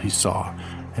people he saw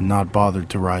and not bothered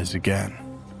to rise again.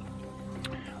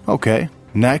 Okay,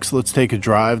 next let's take a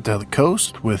drive to the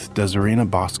coast with Desirina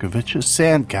Boskovich's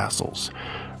Sandcastles,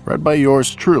 read by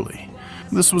yours truly.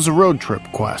 This was a road trip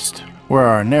quest, where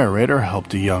our narrator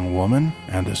helped a young woman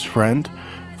and his friend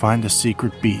find a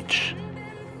secret beach.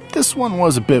 This one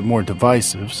was a bit more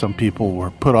divisive. Some people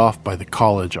were put off by the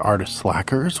college artist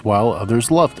slackers, while others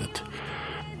loved it.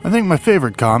 I think my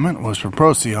favorite comment was from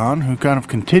Procyon, who kind of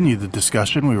continued the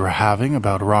discussion we were having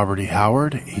about Robert E.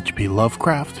 Howard, H.P.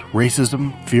 Lovecraft,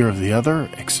 racism, fear of the other,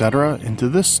 etc. into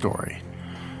this story.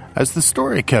 As the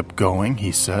story kept going,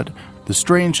 he said, the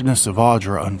strangeness of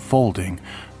Audra unfolding,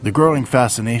 the growing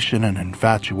fascination and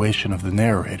infatuation of the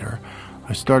narrator,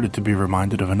 I started to be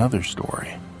reminded of another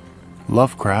story.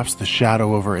 Lovecraft's The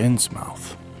Shadow over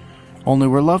Innsmouth. Only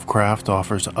where Lovecraft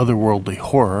offers otherworldly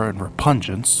horror and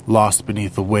repugnance, lost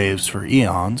beneath the waves for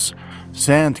eons,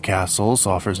 Sandcastles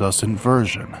offers us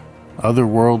inversion,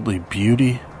 otherworldly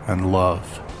beauty and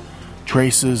love.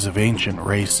 Traces of ancient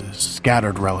races,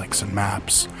 scattered relics and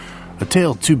maps. A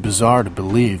tale too bizarre to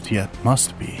believe, yet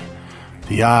must be.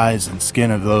 the eyes and skin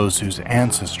of those whose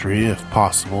ancestry, if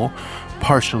possible,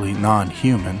 partially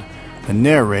non-human, a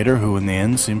narrator who in the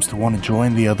end seems to want to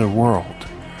join the other world.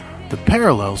 The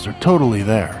parallels are totally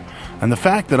there, and the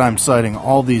fact that I'm citing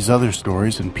all these other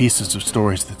stories and pieces of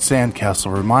stories that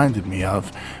Sandcastle reminded me of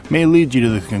may lead you to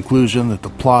the conclusion that the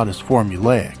plot is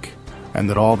formulaic, and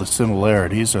that all the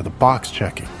similarities are the box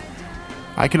checking.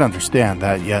 I can understand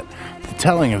that, yet the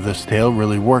telling of this tale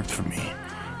really worked for me.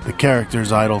 The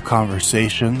characters' idle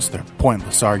conversations, their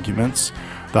pointless arguments,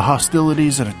 the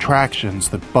hostilities and attractions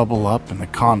that bubble up in the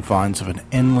confines of an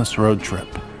endless road trip,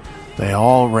 they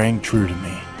all rang true to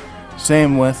me.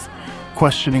 Same with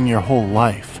questioning your whole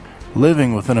life,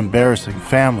 living with an embarrassing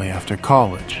family after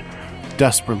college,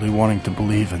 desperately wanting to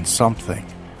believe in something,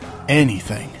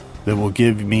 anything that will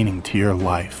give meaning to your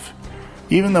life.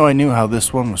 Even though I knew how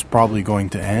this one was probably going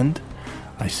to end,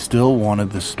 I still wanted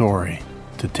the story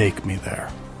to take me there.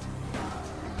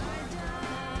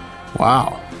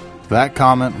 Wow, that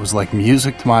comment was like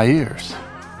music to my ears.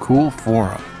 Cool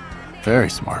forum. Very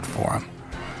smart forum.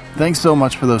 Thanks so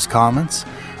much for those comments.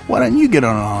 Why don't you get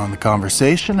on the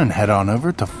conversation and head on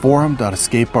over to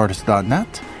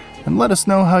forum.escapeartist.net and let us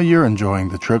know how you're enjoying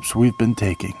the trips we've been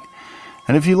taking.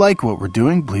 And if you like what we're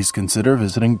doing, please consider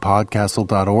visiting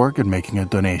PodCastle.org and making a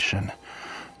donation.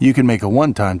 You can make a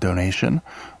one-time donation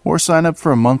or sign up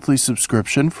for a monthly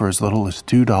subscription for as little as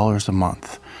 $2 a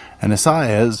month. And as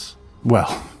high as,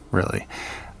 well, really,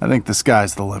 I think the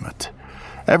sky's the limit.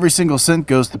 Every single cent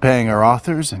goes to paying our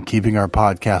authors and keeping our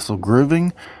PodCastle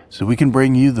grooving so we can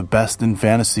bring you the best in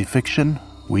fantasy fiction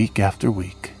week after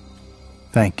week.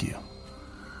 Thank you.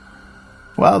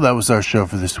 Well, that was our show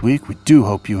for this week. We do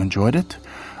hope you enjoyed it.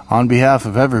 On behalf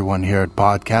of everyone here at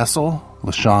PodCastle,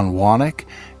 LaShawn Wannick,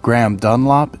 Graham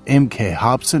Dunlop, M.K.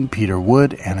 Hobson, Peter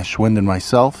Wood, Anna Schwind, and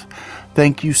myself,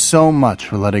 thank you so much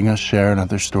for letting us share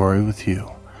another story with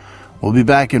you. We'll be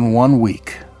back in 1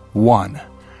 week.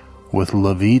 With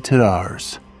La Vie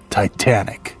Tadar's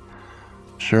Titanic.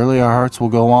 Surely our hearts will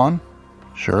go on?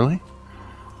 Surely?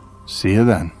 See you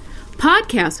then.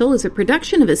 PodCastle is a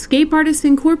production of Escape Artists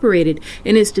Incorporated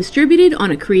and is distributed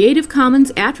on a Creative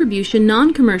Commons Attribution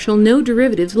Non-Commercial No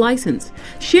Derivatives license.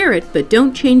 Share it, but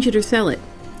don't change it or sell it.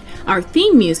 Our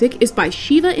theme music is by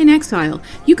Shiva in Exile.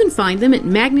 You can find them at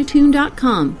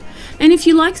magnatune.com. And if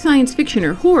you like science fiction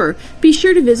or horror, be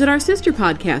sure to visit our sister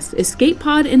podcasts, Escape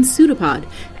Pod and Pseudopod.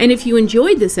 And if you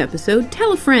enjoyed this episode,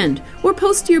 tell a friend, or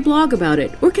post to your blog about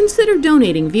it, or consider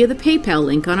donating via the PayPal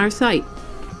link on our site.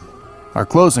 Our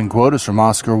closing quote is from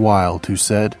Oscar Wilde, who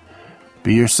said,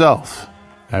 "Be yourself.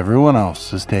 Everyone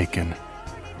else is taken."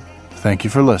 Thank you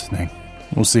for listening.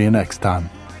 We'll see you next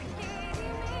time.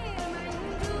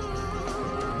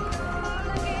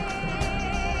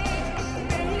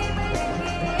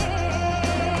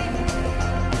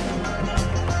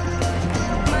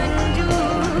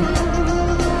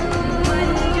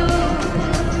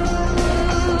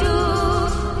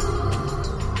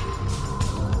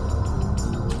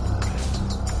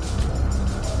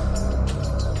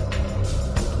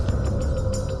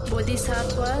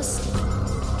 Bodhisattvas,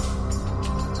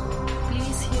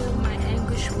 please hear my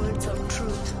anguished words of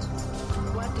truth.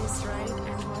 What is right?